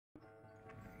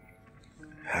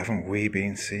haven't we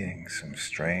been seeing some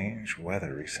strange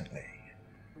weather recently?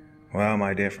 Well,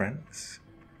 my dear friends,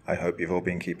 I hope you've all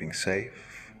been keeping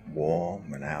safe,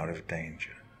 warm, and out of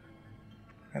danger.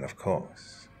 And of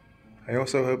course, I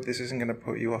also hope this isn't going to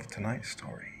put you off tonight's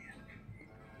story,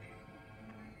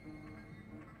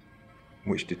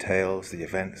 which details the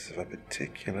events of a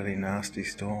particularly nasty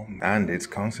storm and its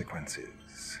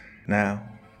consequences. Now,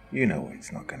 you know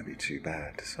it's not going to be too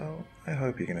bad, so I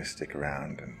hope you're going to stick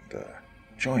around and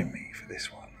join me for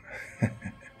this one.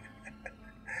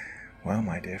 Well,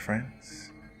 my dear friends,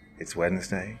 it's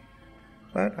Wednesday,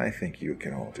 but I think you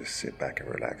can all just sit back and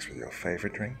relax with your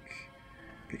favorite drink,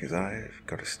 because I've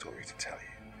got a story to tell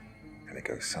you, and it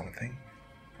goes something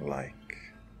like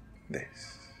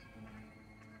this.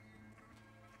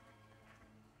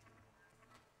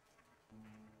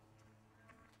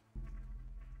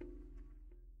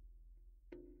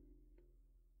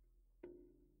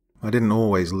 I didn't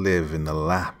always live in the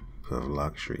lap of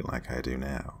luxury like I do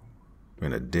now,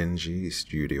 in a dingy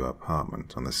studio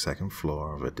apartment on the second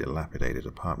floor of a dilapidated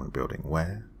apartment building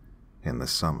where, in the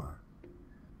summer,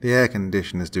 the air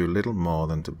conditioners do little more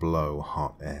than to blow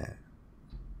hot air.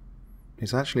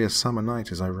 It's actually a summer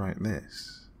night as I write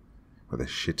this, with a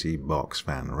shitty box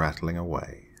fan rattling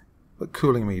away, but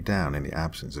cooling me down in the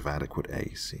absence of adequate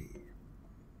AC.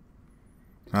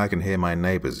 I can hear my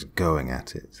neighbors going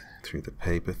at it through the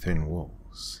paper-thin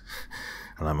walls,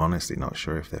 and I'm honestly not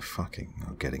sure if they're fucking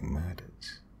or getting murdered.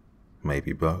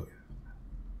 Maybe both.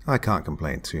 I can't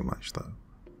complain too much, though.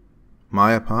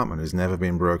 My apartment has never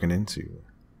been broken into,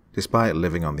 despite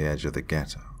living on the edge of the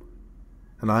ghetto,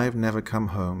 and I've never come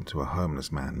home to a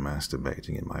homeless man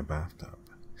masturbating in my bathtub.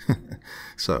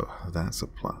 So that's a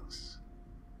plus.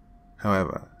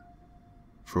 However,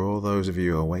 for all those of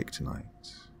you awake tonight,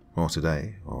 or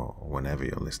today, or whenever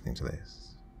you're listening to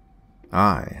this,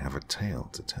 I have a tale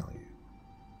to tell you.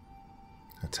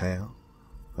 A tale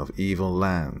of evil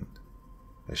land,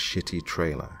 a shitty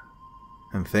trailer,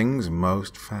 and things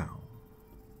most foul.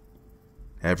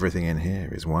 Everything in here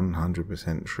is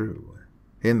 100% true,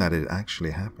 in that it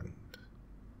actually happened,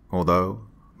 although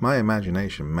my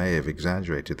imagination may have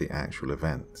exaggerated the actual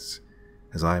events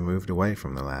as I moved away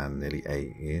from the land nearly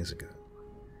 8 years ago.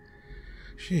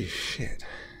 Shit.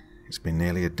 It's been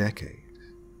nearly a decade,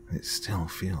 and it still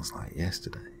feels like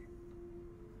yesterday.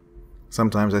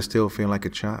 Sometimes I still feel like a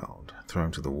child thrown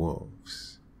to the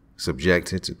wolves,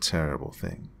 subjected to terrible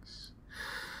things.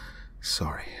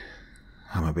 Sorry,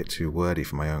 I'm a bit too wordy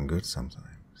for my own good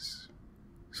sometimes.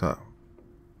 So,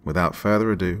 without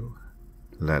further ado,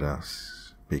 let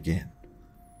us begin.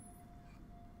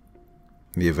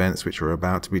 The events which are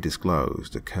about to be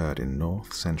disclosed occurred in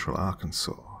north-central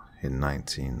Arkansas in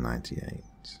 1998.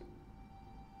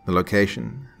 The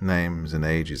location, names, and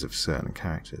ages of certain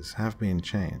characters have been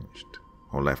changed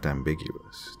or left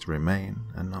ambiguous to remain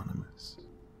anonymous.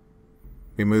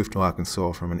 We moved to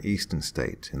Arkansas from an eastern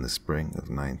state in the spring of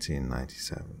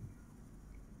 1997.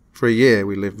 For a year,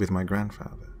 we lived with my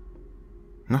grandfather.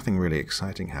 Nothing really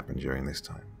exciting happened during this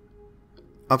time,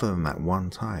 other than that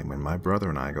one time when my brother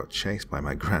and I got chased by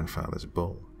my grandfather's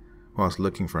bull whilst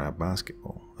looking for our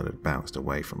basketball that had bounced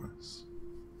away from us.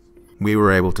 We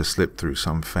were able to slip through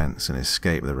some fence and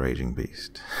escape the raging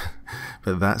beast,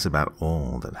 but that's about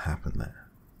all that happened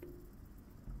there.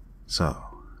 So,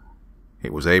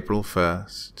 it was April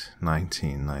 1st,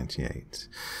 1998.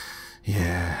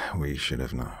 Yeah, we should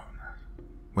have known.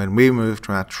 When we moved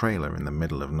to our trailer in the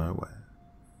middle of nowhere.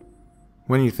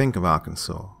 When you think of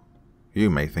Arkansas, you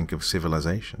may think of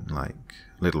civilization like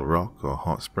Little Rock or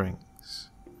Hot Springs.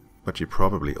 But you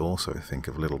probably also think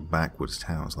of little backwoods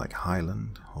towns like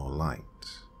Highland or Light.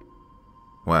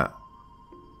 Well,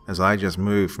 as I just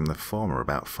moved from the former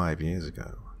about 5 years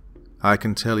ago, I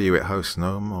can tell you it hosts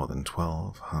no more than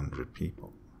 1,200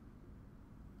 people.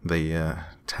 The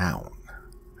town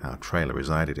our trailer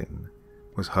resided in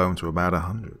was home to about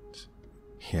 100.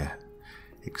 Yeah,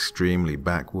 extremely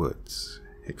backwoods,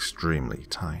 extremely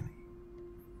tiny.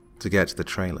 To get to the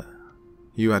trailer,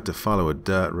 you had to follow a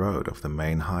dirt road off the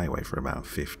main highway for about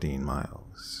 15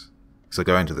 miles, so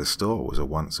going to the store was a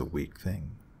once-a-week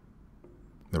thing.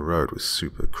 The road was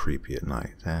super creepy at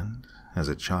night, and, as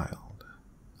a child,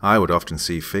 I would often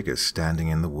see figures standing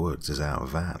in the woods as our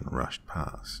van rushed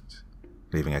past,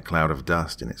 leaving a cloud of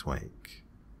dust in its wake.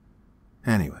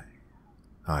 Anyway,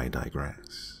 I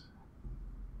digress.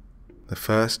 The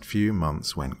first few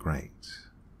months went great.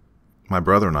 My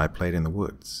brother and I played in the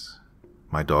woods.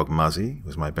 My dog Muzzy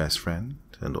was my best friend,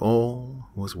 and all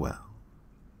was well.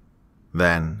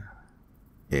 Then,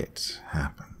 it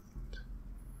happened.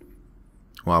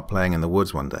 While playing in the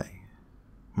woods one day,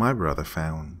 my brother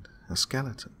found a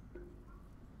skeleton.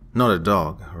 Not a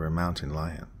dog or a mountain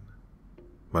lion,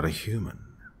 but a human.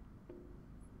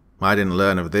 I didn't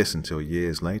learn of this until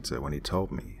years later when he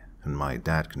told me, and my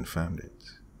dad confirmed it.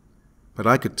 But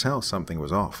I could tell something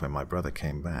was off when my brother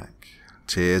came back,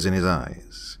 tears in his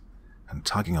eyes, and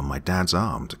tugging on my dad's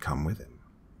arm to come with him.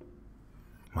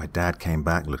 My dad came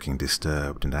back looking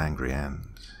disturbed and angry and,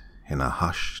 in a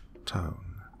hushed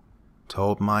tone,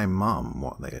 told my mum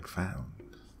what they had found.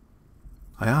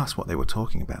 I asked what they were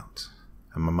talking about,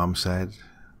 and my mum said,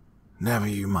 "Never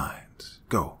you mind,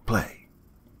 go play,"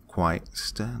 quite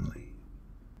sternly.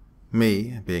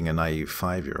 Me, being a naive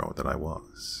 5-year-old that I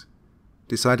was,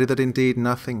 decided that indeed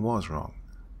nothing was wrong,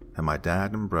 and my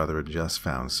dad and brother had just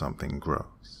found something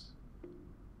gross.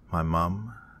 My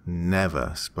mum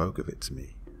never spoke of it to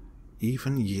me,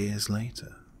 even years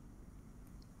later.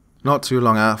 Not too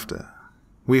long after,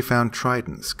 we found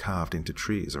tridents carved into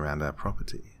trees around our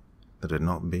property that had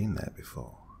not been there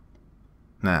before.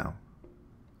 Now,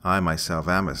 I myself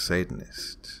am a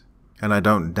Satanist, and I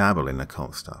don't dabble in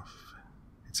occult stuff.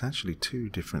 It's actually two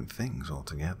different things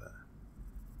altogether.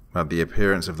 But the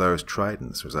appearance of those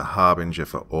tridents was a harbinger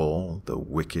for all the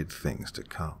wicked things to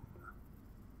come.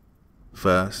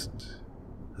 First,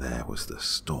 there was the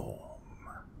storm.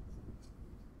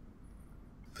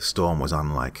 The storm was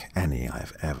unlike any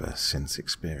I've ever since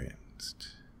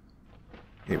experienced.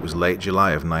 It was late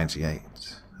July of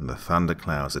 '98, and the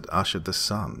thunderclouds had ushered the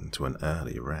sun to an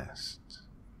early rest.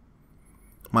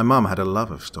 My mum had a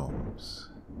love of storms.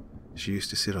 She used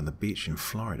to sit on the beach in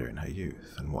Florida in her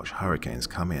youth and watch hurricanes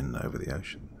come in over the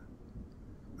ocean.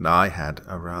 But I had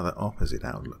a rather opposite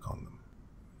outlook on them.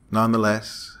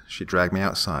 Nonetheless, she dragged me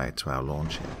outside to our lawn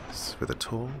chairs with a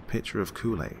tall pitcher of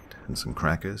Kool-Aid and some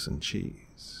crackers and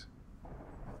cheese.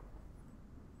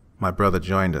 My brother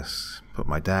joined us, but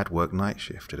my dad worked night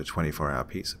shift at a 24-hour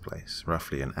pizza place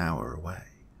roughly an hour away.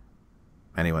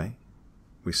 Anyway,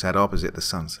 we sat opposite the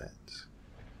sunset,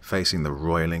 facing the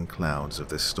roiling clouds of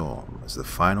the storm as the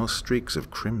final streaks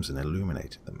of crimson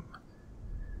illuminated them,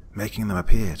 making them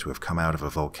appear to have come out of a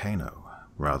volcano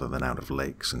rather than out of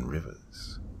lakes and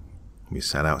rivers. We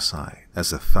sat outside as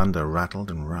the thunder rattled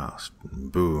and rasped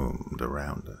and boomed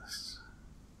around us.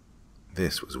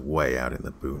 This was way out in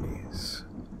the boonies,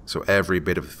 so every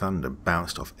bit of thunder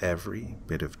bounced off every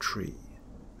bit of tree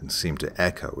and seemed to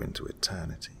echo into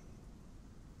eternity.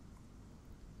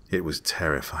 It was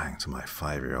terrifying to my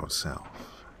 5-year-old self,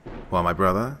 while my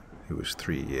brother, who was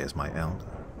 3 years my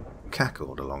elder,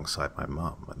 cackled alongside my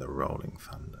mum at the rolling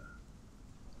thunder.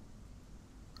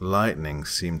 Lightning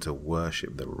seemed to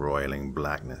worship the roiling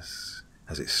blackness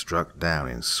as it struck down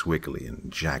in squiggly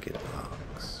and jagged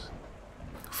arcs,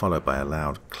 followed by a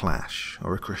loud clash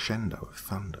or a crescendo of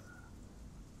thunder.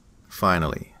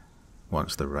 Finally,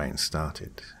 once the rain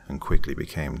started and quickly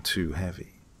became too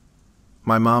heavy,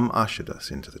 my mum ushered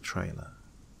us into the trailer.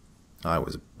 I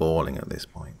was bawling at this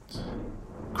point,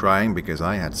 crying because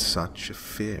I had such a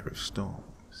fear of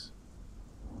storms.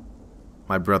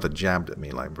 My brother jabbed at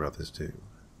me like brothers do,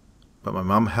 but my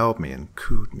mum held me and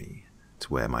cooed me to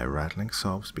where my rattling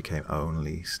sobs became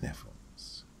only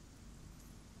sniffles.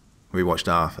 We watched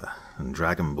Arthur and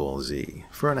Dragon Ball Z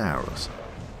for an hour or so.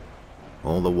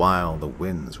 All the while the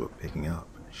winds were picking up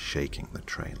and shaking the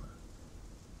trailer.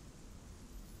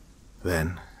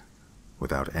 Then,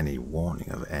 without any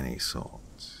warning of any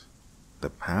sort, the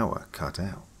power cut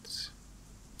out.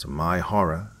 To my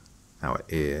horror, our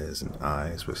ears and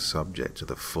eyes were subject to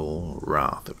the full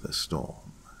wrath of the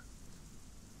storm.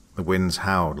 The winds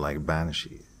howled like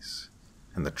banshees,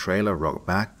 and the trailer rocked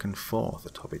back and forth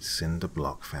atop its cinder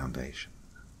block foundation.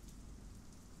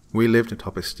 We lived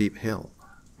atop a steep hill,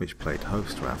 which played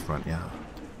host to our front yard,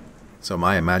 so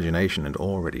my imagination had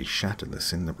already shattered the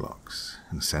cinder blocks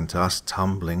and sent us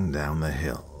tumbling down the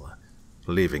hill,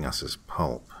 leaving us as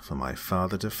pulp for my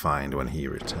father to find when he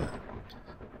returned.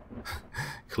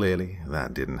 Clearly,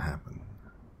 that didn't happen,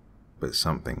 but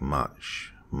something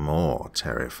much more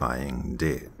terrifying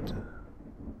did.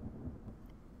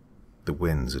 The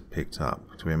winds had picked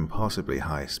up to impossibly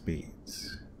high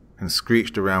speeds and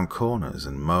screeched around corners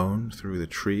and moaned through the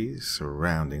trees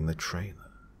surrounding the trailer.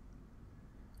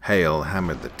 Hail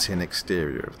hammered the tin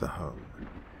exterior of the home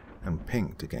and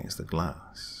pinked against the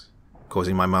glass,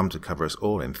 causing my mum to cover us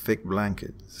all in thick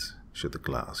blankets should the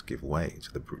glass give way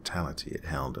to the brutality it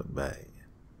held at bay.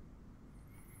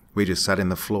 We just sat in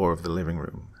the floor of the living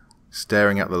room,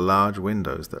 staring at the large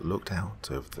windows that looked out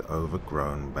over the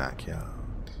overgrown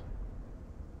backyard.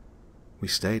 We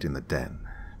stayed in the den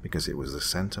because it was the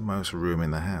centermost room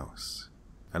in the house,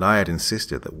 and I had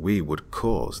insisted that we would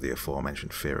cause the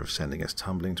aforementioned fear of sending us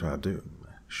tumbling to our doom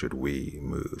should we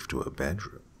move to a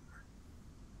bedroom.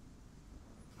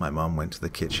 My mum went to the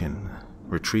kitchen,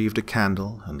 retrieved a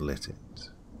candle and lit it.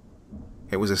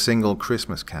 It was a single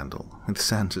Christmas candle with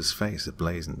Santa's face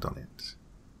emblazoned on it,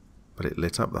 but it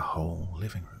lit up the whole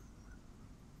living room.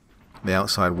 The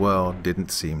outside world didn't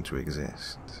seem to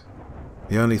exist.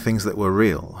 The only things that were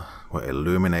real were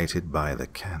illuminated by the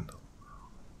candle.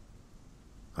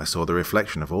 I saw the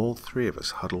reflection of all three of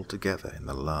us huddled together in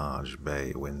the large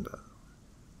bay window.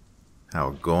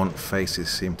 Our gaunt faces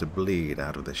seemed to bleed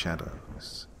out of the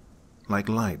shadows, like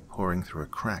light pouring through a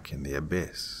crack in the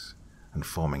abyss and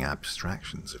forming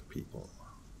abstractions of people.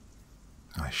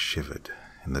 I shivered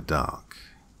in the dark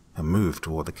and moved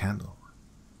toward the candle,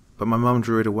 but my mum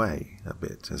drew it away a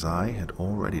bit, as I had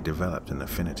already developed an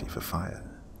affinity for fire,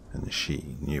 and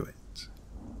she knew it.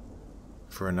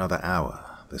 For another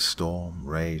hour, the storm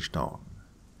raged on,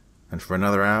 and for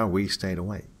another hour we stayed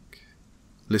awake,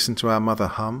 listened to our mother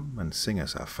hum and sing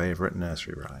us our favourite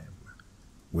nursery rhyme,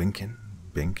 Winkin',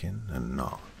 Binkin', and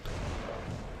Nod.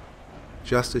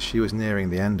 Just as she was nearing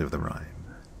the end of the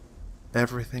rhyme,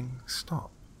 everything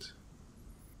stopped.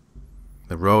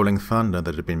 The rolling thunder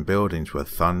that had been building to a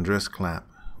thunderous clap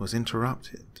was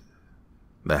interrupted.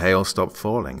 The hail stopped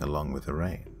falling along with the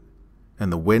rain, and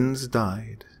the winds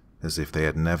died as if they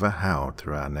had never howled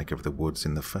through our neck of the woods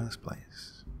in the first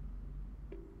place.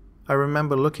 I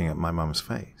remember looking at my mum's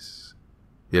face,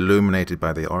 illuminated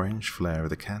by the orange flare of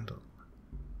the candle,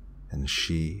 and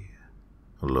she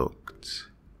looked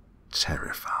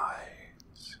terrified.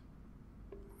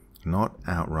 Not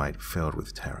outright filled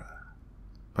with terror,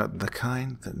 but the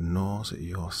kind that gnaws at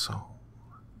your soul.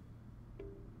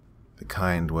 The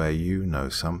kind where you know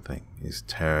something is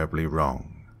terribly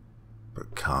wrong,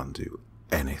 but can't do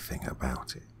anything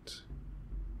about it.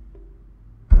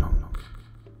 Knock,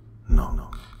 knock,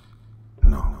 knock,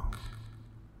 knock.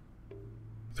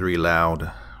 3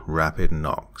 loud, rapid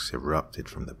knocks erupted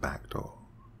from the back door.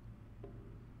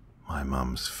 My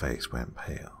mum's face went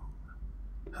pale,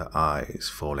 her eyes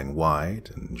falling wide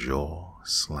and jaw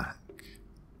slack.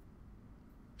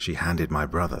 She handed my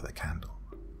brother the candle.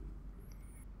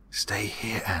 "Stay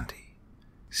here, Andy.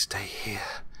 Stay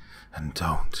here and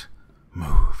don't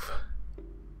move."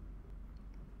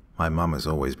 My mum has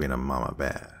always been a mama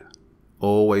bear,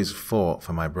 always fought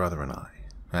for my brother and I,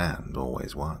 and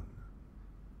always won.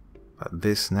 But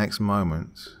this next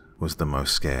moment was the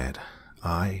most scared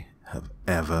I have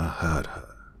ever heard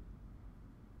her.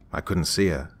 I couldn't see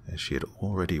her, as she had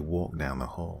already walked down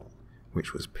the hall,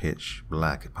 which was pitch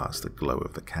black past the glow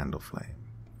of the candle flame,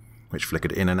 which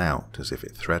flickered in and out as if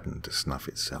it threatened to snuff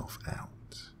itself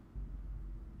out.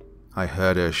 I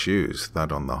heard her shoes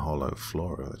thud on the hollow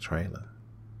floor of the trailer,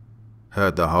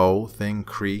 heard the whole thing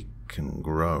creak and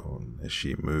groan as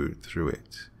she moved through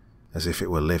it, as if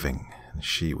it were living and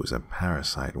she was a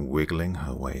parasite wiggling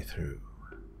her way through.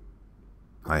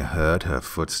 I heard her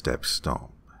footsteps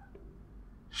stop.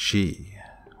 She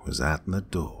was at the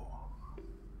door.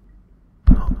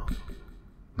 Knock,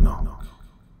 knock, knock,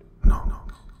 knock,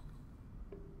 knock.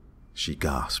 She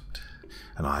gasped,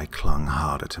 and I clung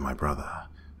harder to my brother,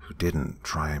 who didn't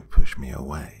try and push me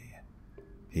away.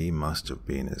 He must have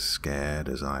been as scared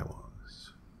as I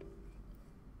was.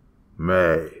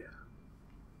 "May,"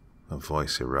 a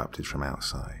voice erupted from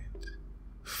outside,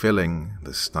 filling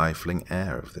the stifling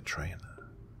air of the trailer.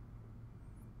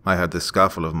 I heard the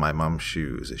scuffle of my mum's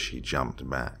shoes as she jumped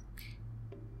back.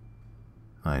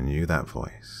 I knew that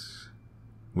voice.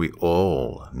 We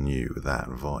all knew that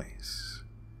voice.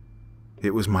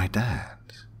 It was my dad.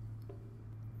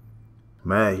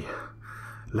 "May,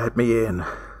 let me in."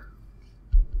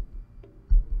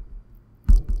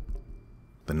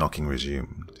 The knocking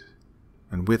resumed,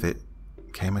 and with it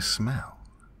came a smell.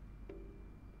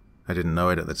 I didn't know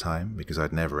it at the time because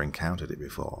I'd never encountered it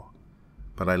before,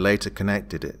 but I later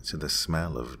connected it to the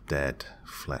smell of dead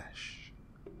flesh.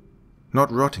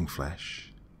 Not rotting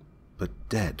flesh, but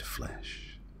dead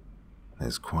flesh.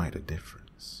 There's quite a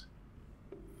difference.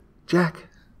 "Jack,"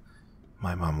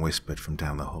 my mum whispered from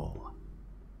down the hall.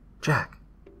 "Jack,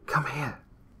 come here."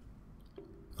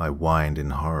 I whined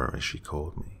in horror as she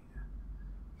called me,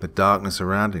 the darkness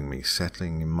surrounding me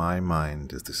settling in my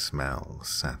mind as the smell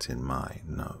sat in my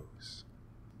nose.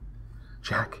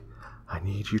 "Jack, I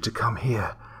need you to come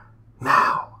here,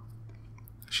 now,"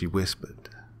 she whispered,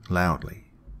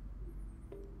 loudly.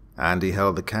 Andy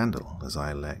held the candle as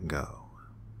I let go.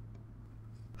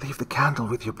 "Leave the candle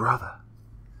with your brother,"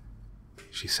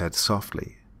 she said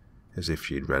softly, as if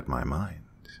she'd read my mind.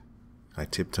 I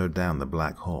tiptoed down the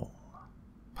black hall,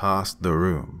 past the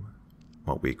room,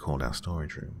 what we called our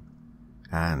storage room,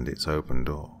 and its open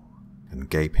door, and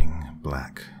gaping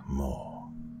black maw.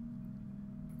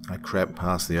 I crept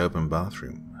past the open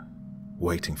bathroom,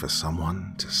 waiting for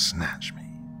someone to snatch me.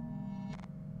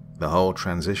 The whole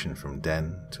transition from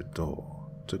den to door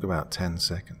took about 10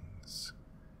 seconds,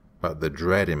 but the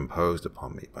dread imposed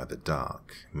upon me by the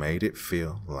dark made it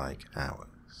feel like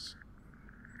hours.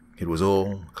 It was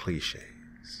all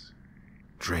cliches,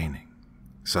 draining,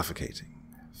 suffocating,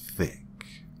 thick.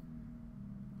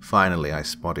 Finally, I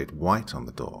spotted white on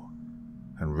the door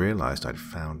and realized I'd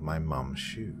found my mum's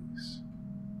shoes.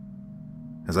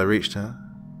 As I reached her,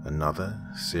 another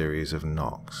series of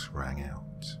knocks rang out.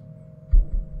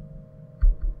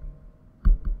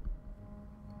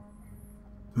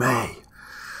 May,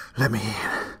 let me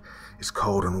in. It's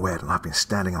cold and wet, and I've been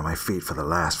standing on my feet for the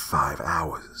last 5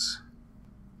 hours.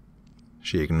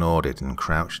 She ignored it and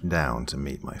crouched down to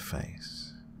meet my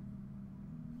face.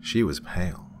 She was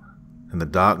pale, and the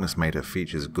darkness made her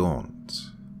features gaunt.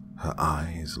 Her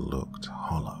eyes looked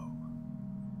hollow.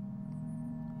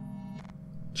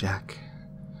 Jack,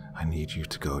 I need you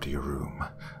to go to your room,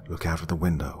 look out of the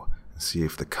window, and see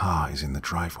if the car is in the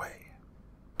driveway.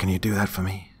 Can you do that for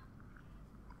me?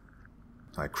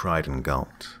 I cried and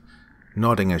gulped,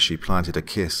 nodding as she planted a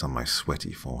kiss on my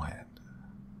sweaty forehead.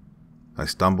 I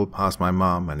stumbled past my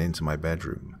mum and into my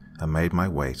bedroom and made my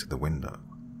way to the window,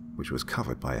 which was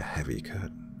covered by a heavy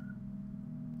curtain.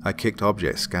 I kicked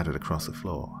objects scattered across the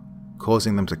floor,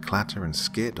 causing them to clatter and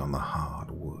skid on the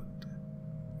hard wood.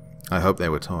 I hoped they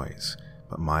were toys,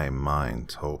 but my mind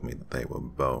told me that they were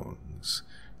bones,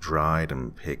 dried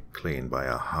and picked clean by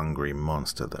a hungry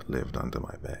monster that lived under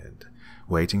my bed,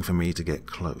 waiting for me to get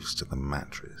close to the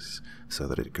mattress so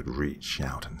that it could reach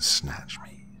out and snatch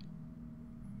me.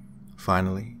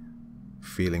 Finally,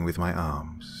 feeling with my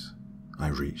arms, I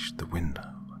reached the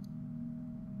window.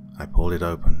 I pulled it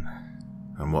open,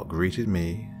 and what greeted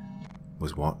me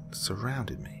was what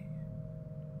surrounded me.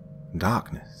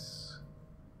 Darkness.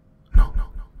 No.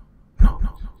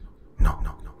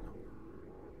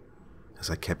 As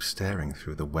I kept staring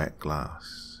through the wet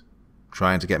glass,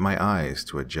 trying to get my eyes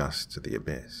to adjust to the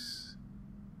abyss,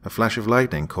 a flash of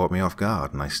lightning caught me off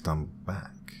guard and I stumbled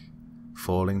back,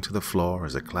 falling to the floor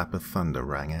as a clap of thunder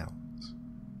rang out.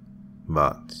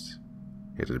 But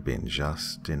it had been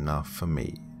just enough for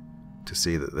me to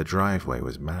see that the driveway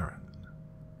was barren,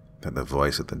 that the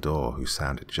voice at the door who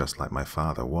sounded just like my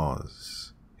father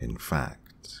was, in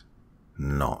fact,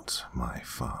 not my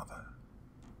father.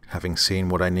 Having seen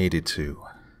what I needed to,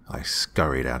 I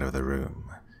scurried out of the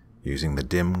room, using the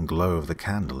dim glow of the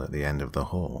candle at the end of the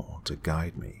hall to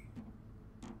guide me.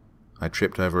 I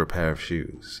tripped over a pair of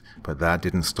shoes, but that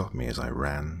didn't stop me as I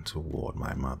ran toward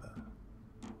my mother.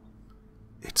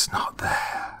 It's not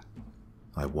there,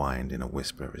 I whined in a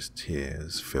whisper as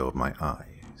tears filled my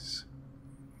eyes.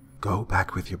 Go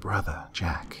back with your brother,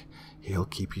 Jack. He'll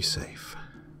keep you safe.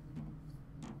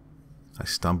 I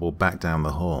stumbled back down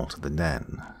the hall to the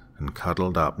den and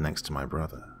cuddled up next to my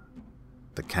brother.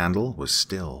 The candle was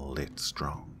still lit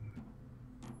strong.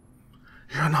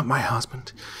 You're not my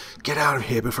husband. Get out of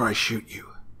here before I shoot you.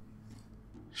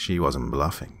 She wasn't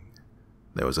bluffing.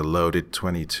 There was a loaded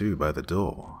 .22 by the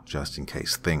door, just in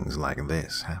case things like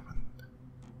this happened.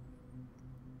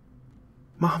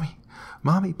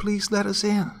 Mommy, please let us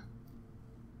in.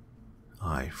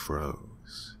 I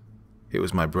froze. It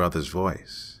was my brother's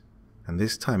voice, and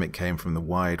this time it came from the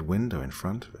wide window in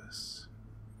front of us.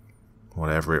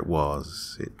 Whatever it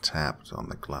was, it tapped on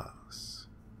the glass.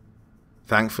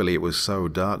 Thankfully, it was so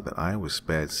dark that I was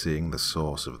spared seeing the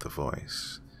source of the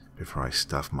voice before I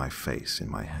stuffed my face in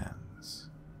my hands.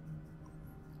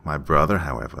 My brother,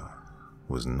 however,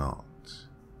 was not.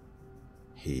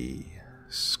 He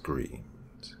screamed.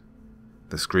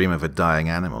 The scream of a dying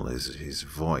animal as his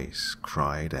voice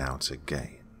cried out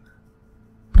again.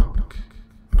 Knock,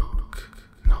 knock,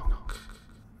 knock.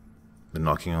 The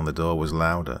knocking on the door was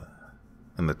louder,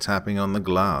 and the tapping on the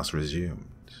glass resumed.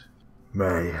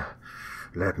 May,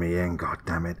 let me in,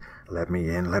 goddammit. Let me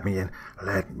in, let me in,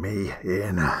 let me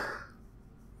in.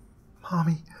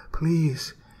 Mommy,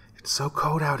 please. It's so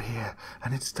cold out here,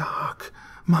 and it's dark.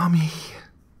 Mommy.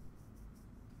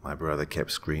 My brother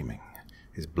kept screaming,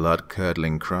 his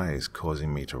blood-curdling cries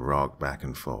causing me to rock back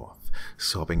and forth,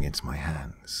 sobbing into my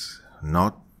hands,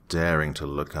 not daring to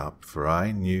look up, for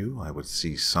I knew I would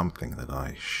see something that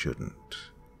I shouldn't.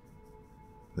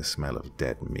 The smell of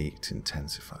dead meat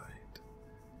intensified,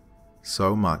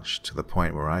 so much to the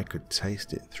point where I could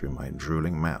taste it through my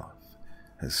drooling mouth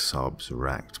as sobs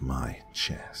racked my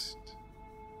chest.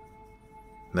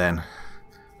 Then,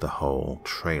 the whole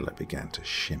trailer began to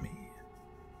shimmy.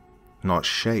 Not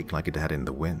shake like it had in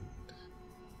the wind,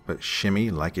 but shimmy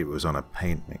like it was on a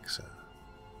paint mixer.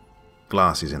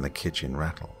 Glasses in the kitchen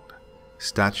rattled,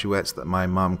 Statuettes that my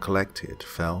mum collected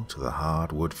fell to the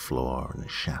hardwood floor and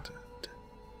shattered.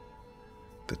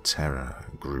 The terror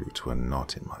grew to a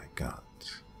knot in my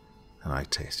gut, and I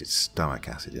tasted stomach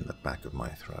acid in the back of my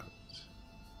throat.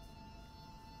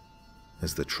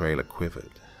 As the trailer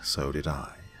quivered, so did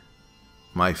I,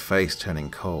 my face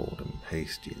turning cold and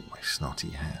pasty in my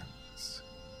snotty hands.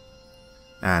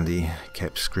 Andy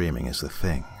kept screaming as the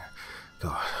thing,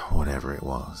 God, whatever it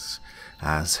was,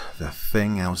 as the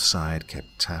thing outside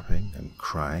kept tapping and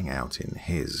crying out in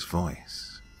his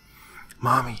voice.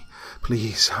 Mommy,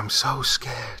 please, I'm so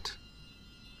scared.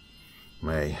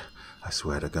 May, I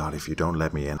swear to God, if you don't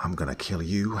let me in, I'm gonna kill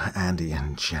you, Andy,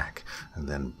 and Jack, and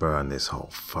then burn this whole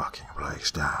fucking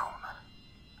place down,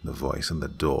 the voice in the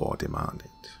door demanded.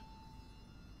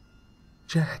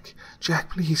 Jack,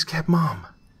 please, get Mom.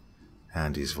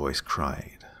 Andy's voice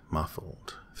cried,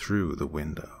 muffled, through the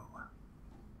window.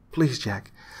 Please,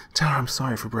 Jack, tell her I'm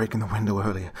sorry for breaking the window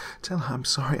earlier. Tell her I'm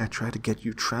sorry I tried to get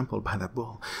you trampled by that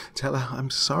bull. Tell her I'm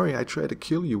sorry I tried to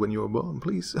kill you when you were born.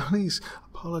 Please,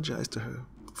 apologize to her.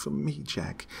 For me,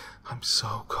 Jack. I'm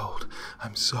so cold.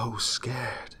 I'm so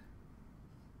scared.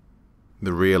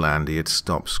 The real Andy had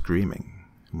stopped screaming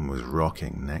and was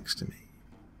rocking next to me,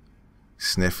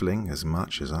 sniffling as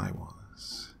much as I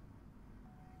was.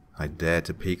 I dared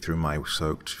to peek through my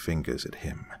soaked fingers at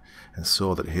him and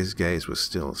saw that his gaze was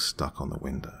still stuck on the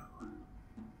window.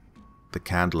 The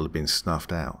candle had been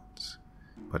snuffed out,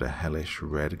 but a hellish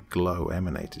red glow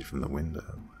emanated from the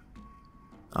window.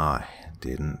 I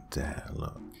didn't dare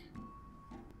look.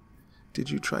 Did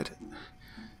you try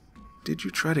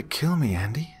to kill me,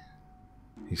 Andy?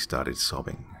 He started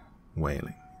sobbing,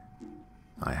 wailing.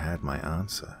 I had my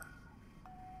answer.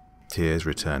 Tears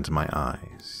returned to my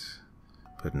eyes,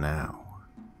 but now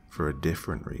for a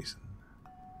different reason.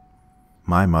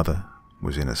 My mother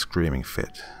was in a screaming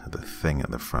fit at the thing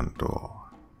at the front door,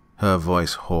 her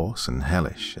voice hoarse and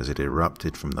hellish as it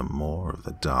erupted from the maw of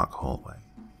the dark hallway.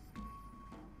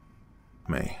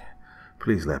 May,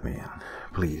 please let me in.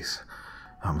 Please.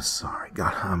 I'm sorry.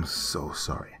 God, I'm so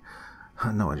sorry.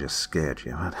 I know I just scared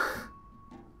you, but...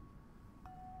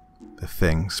 The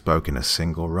thing spoke in a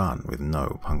single run with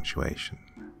no punctuation.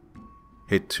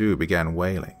 It too began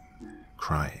wailing,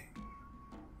 crying.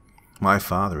 My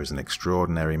father is an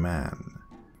extraordinary man,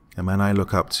 a man I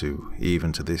look up to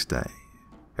even to this day,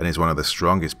 and is one of the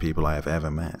strongest people I have ever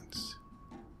met.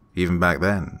 Even back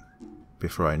then,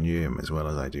 before I knew him as well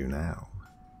as I do now,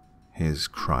 his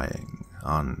crying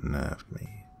unnerved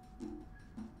me.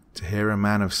 To hear a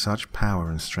man of such power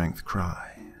and strength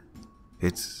cry,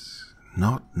 it's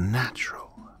not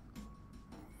natural.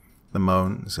 The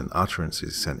moans and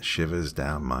utterances sent shivers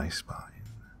down my spine.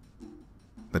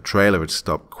 The trailer had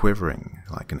stopped quivering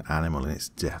like an animal in its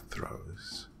death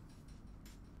throes.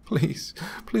 Please,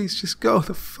 just go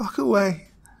the fuck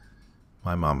away,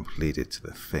 my mum pleaded to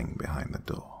the thing behind the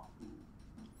door.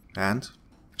 And,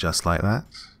 just like that,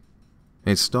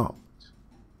 it stopped.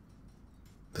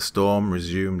 The storm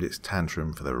resumed its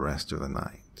tantrum for the rest of the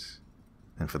night,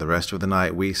 and for the rest of the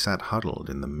night we sat huddled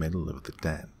in the middle of the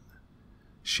den,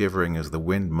 shivering as the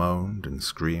wind moaned and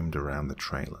screamed around the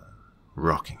trailer,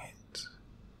 rocking it.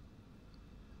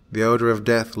 The odor of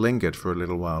death lingered for a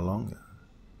little while longer,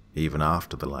 even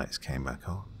after the lights came back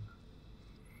on.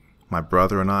 My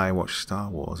brother and I watched Star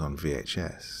Wars on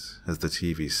VHS, as the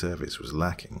TV service was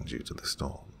lacking due to the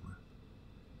storm.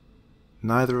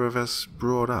 Neither of us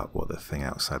brought up what the thing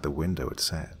outside the window had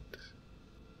said,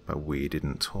 but we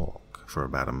didn't talk for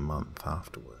about a month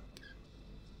afterward.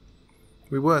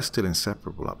 We were still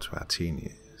inseparable up to our teen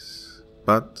years,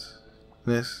 but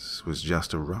this was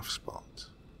just a rough spot.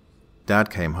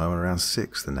 Dad came home around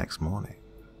 6 the next morning,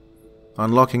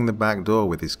 unlocking the back door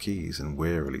with his keys and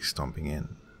wearily stomping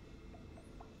in.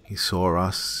 He saw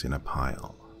us in a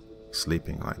pile,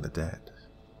 sleeping like the dead.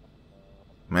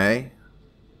 May?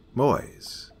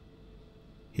 Boys.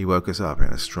 He woke us up in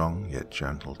a strong yet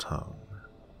gentle tone.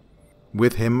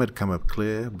 With him had come a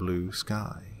clear blue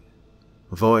sky,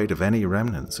 void of any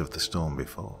remnants of the storm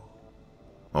before.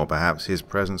 Or perhaps his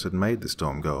presence had made the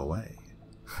storm go away.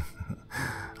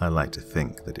 I like to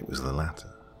think that it was the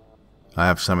latter. I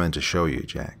have something to show you,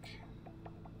 Jack.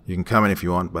 You can come in if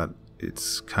you want, but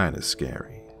it's kind of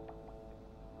scary.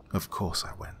 Of course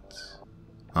I went.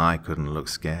 I couldn't look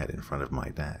scared in front of my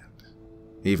dad.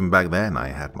 Even back then I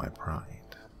had my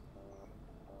pride.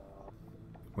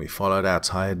 We followed our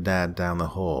tired dad down the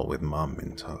hall with Mum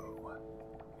in tow,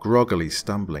 groggily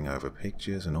stumbling over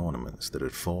pictures and ornaments that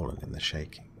had fallen in the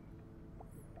shaking.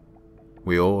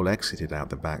 We all exited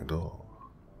out the back door,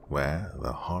 where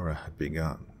the horror had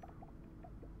begun.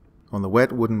 On the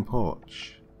wet wooden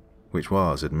porch, which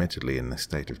was admittedly in a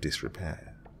state of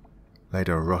disrepair, laid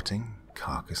a rotting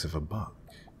carcass of a buck.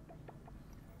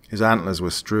 His antlers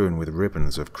were strewn with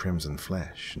ribbons of crimson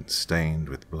flesh and stained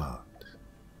with blood.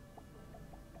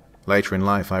 Later in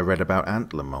life I read about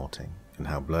antler molting and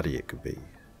how bloody it could be,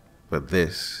 but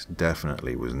this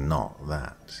definitely was not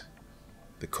that.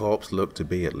 The corpse looked to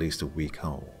be at least a week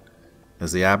old,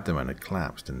 as the abdomen had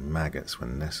collapsed and maggots were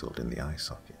nestled in the eye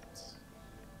sockets.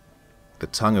 The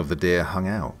tongue of the deer hung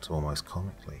out almost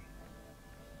comically.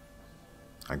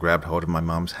 I grabbed hold of my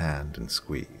mum's hand and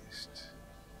squeezed.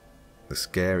 The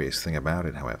scariest thing about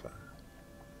it, however,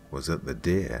 was that the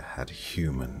deer had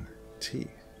human teeth.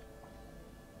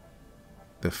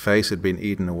 The face had been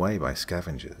eaten away by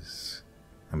scavengers,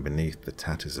 and beneath the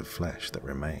tatters of flesh that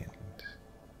remained,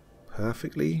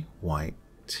 perfectly white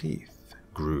teeth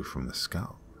grew from the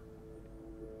skull.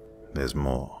 "There's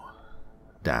more,"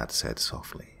 Dad said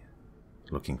softly,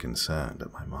 looking concerned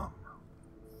at my mum.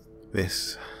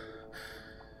 This,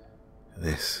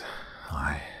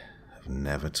 I have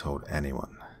never told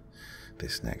anyone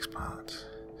this next part.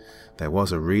 There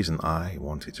was a reason I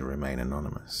wanted to remain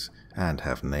anonymous and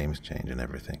have names changed and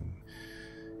everything.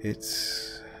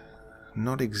 It's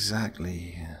not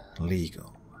exactly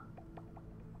legal.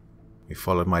 We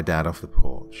followed my dad off the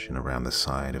porch and around the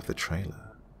side of the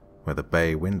trailer, where the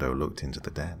bay window looked into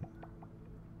the den.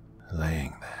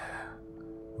 Laying there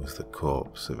was the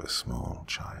corpse of a small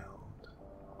child,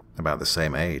 about the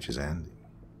same age as Andy.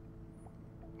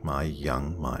 My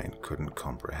young mind couldn't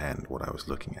comprehend what I was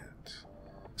looking at,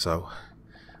 so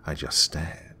I just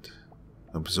stared,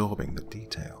 absorbing the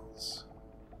details.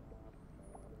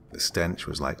 The stench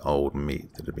was like old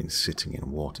meat that had been sitting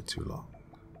in water too long,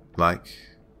 like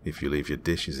if you leave your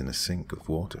dishes in a sink of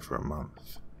water for a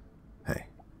month. Hey,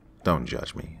 don't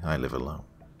judge me, I live alone.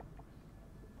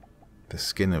 The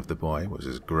skin of the boy was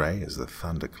as grey as the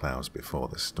thunderclouds before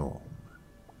the storm.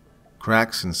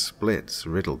 Cracks and splits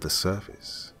riddled the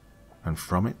surface, and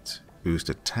from it oozed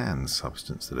a tan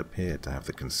substance that appeared to have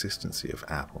the consistency of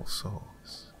apple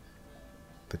sauce.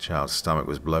 The child's stomach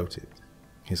was bloated,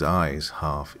 his eyes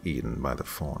half eaten by the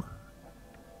fauna.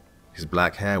 His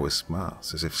black hair was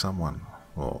sparse, as if someone,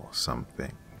 or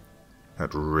something,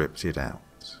 had ripped it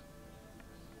out.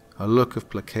 A look of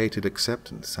placated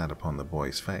acceptance sat upon the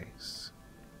boy's face,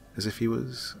 as if he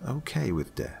was okay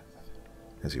with death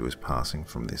as he was passing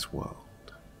from this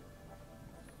world.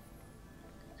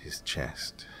 His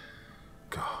chest,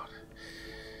 God,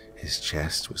 his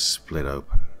chest was split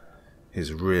open,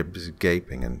 his ribs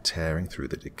gaping and tearing through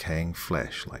the decaying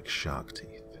flesh like shark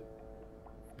teeth.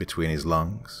 Between his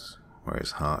lungs, where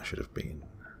his heart should have been,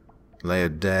 lay a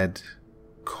dead,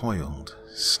 coiled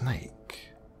snake.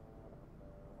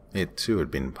 It too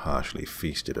had been partially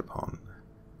feasted upon,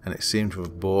 and it seemed to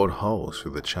have bored holes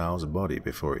through the child's body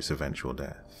before its eventual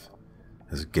death,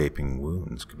 as gaping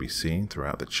wounds could be seen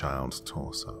throughout the child's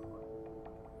torso.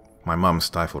 My mum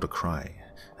stifled a cry,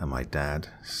 and my dad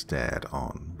stared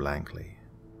on blankly.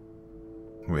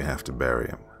 "We have to bury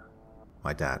him,"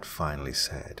 my dad finally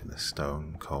said in a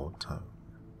stone-cold tone.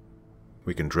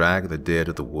 "We can drag the deer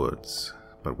to the woods,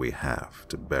 but we have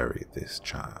to bury this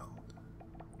child."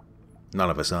 None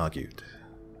of us argued.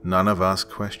 None of us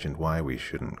questioned why we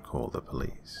shouldn't call the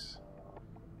police.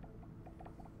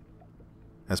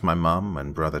 As my mum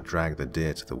and brother dragged the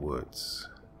deer to the woods,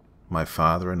 my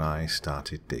father and I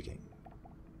started digging.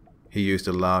 He used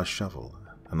a large shovel,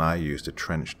 and I used a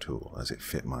trench tool as it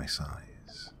fit my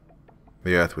size.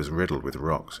 The earth was riddled with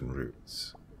rocks and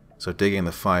roots, so digging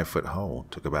the 5-foot hole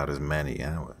took about as many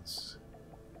hours.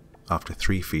 After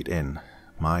 3 feet in,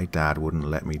 my dad wouldn't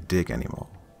let me dig anymore,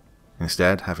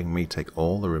 instead having me take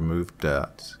all the removed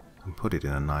dirt and put it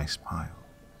in a nice pile.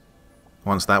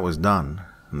 Once that was done,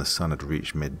 and the sun had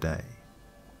reached midday,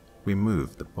 we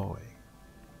moved the boy.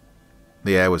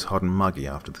 The air was hot and muggy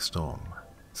after the storm,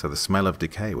 so the smell of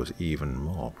decay was even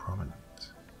more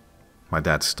prominent. My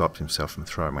dad stopped himself from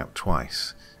throwing up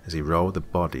twice as he rolled the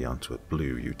body onto a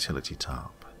blue utility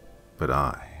tarp, but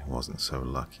I wasn't so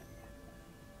lucky.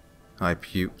 I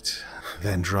puked,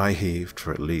 then dry heaved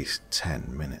for at least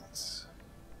 10 minutes.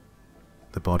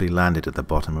 The body landed at the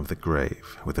bottom of the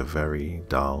grave with a very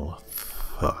dull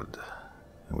thud,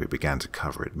 and we began to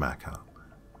cover it back up.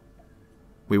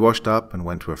 We washed up and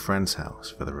went to a friend's house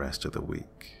for the rest of the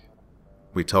week.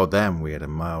 We told them we had a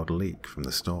mild leak from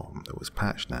the storm that was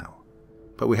patched now,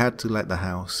 but we had to let the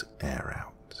house air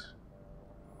out.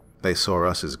 They saw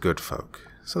us as good folk,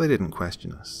 so they didn't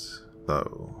question us,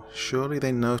 though surely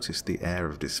they noticed the air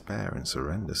of despair and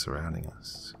surrender surrounding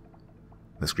us.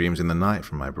 The screams in the night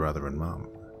from my brother and mum,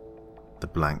 the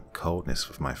blank coldness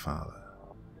of my father.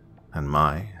 and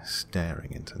my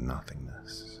staring into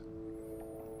nothingness.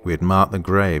 We had marked the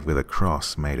grave with a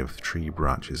cross made of tree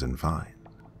branches and vine.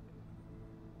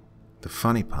 The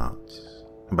funny part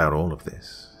about all of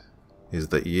this is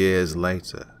that years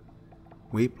later,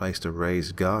 we placed a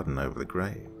raised garden over the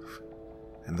grave,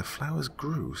 and the flowers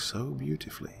grew so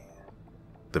beautifully.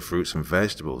 The fruits and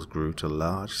vegetables grew to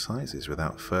large sizes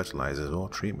without fertilizers or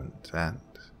treatment, and,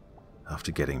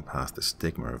 after getting past the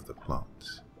stigma of the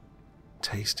plot,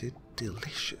 tasted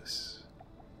delicious.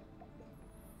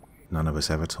 None of us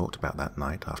ever talked about that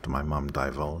night after my mum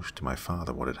divulged to my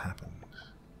father what had happened.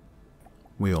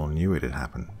 We all knew it had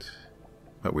happened,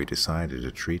 but we decided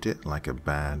to treat it like a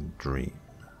bad dream.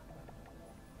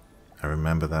 I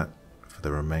remember that for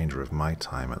the remainder of my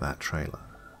time at that trailer,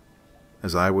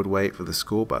 as I would wait for the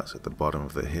school bus at the bottom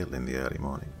of the hill in the early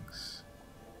mornings,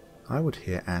 I would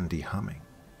hear Andy humming.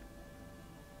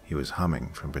 He was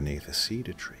humming from beneath a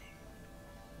cedar tree.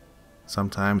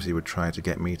 Sometimes he would try to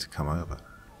get me to come over.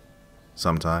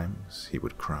 Sometimes he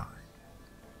would cry.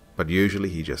 But usually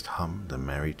he just hummed a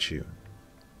merry tune,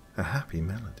 a happy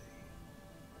melody.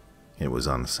 It was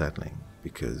unsettling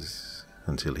because,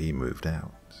 until he moved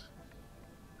out,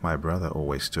 my brother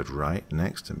always stood right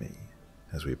next to me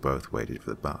as we both waited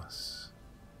for the bus,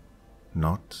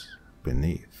 not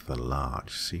beneath the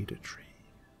large cedar tree.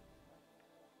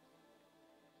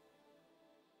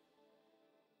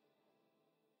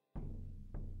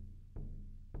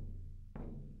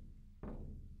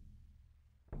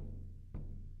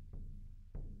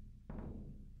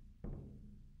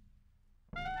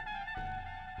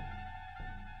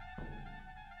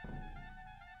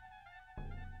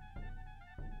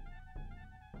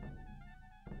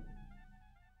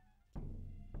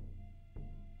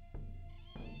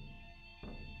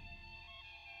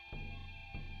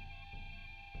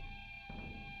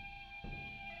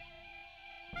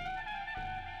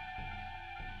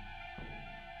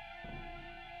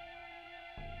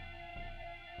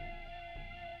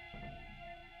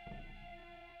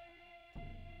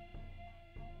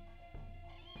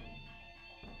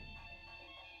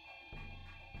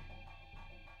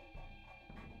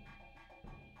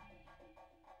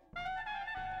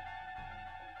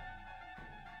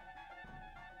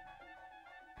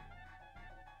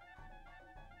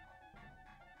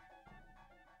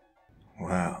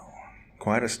 Wow,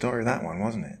 quite a story that one,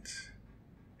 wasn't it?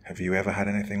 Have you ever had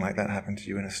anything like that happen to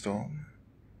you in a storm?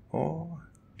 Or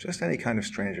just any kind of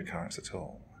strange occurrence at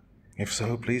all? If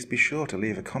so, please be sure to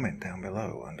leave a comment down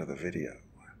below under the video.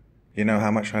 You know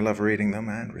how much I love reading them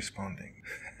and responding.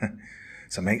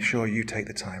 So make sure you take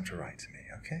the time to write to me,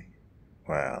 okay?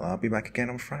 Well, I'll be back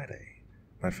again on Friday.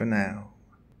 But for now,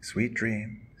 sweet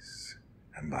dreams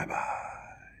and bye-bye.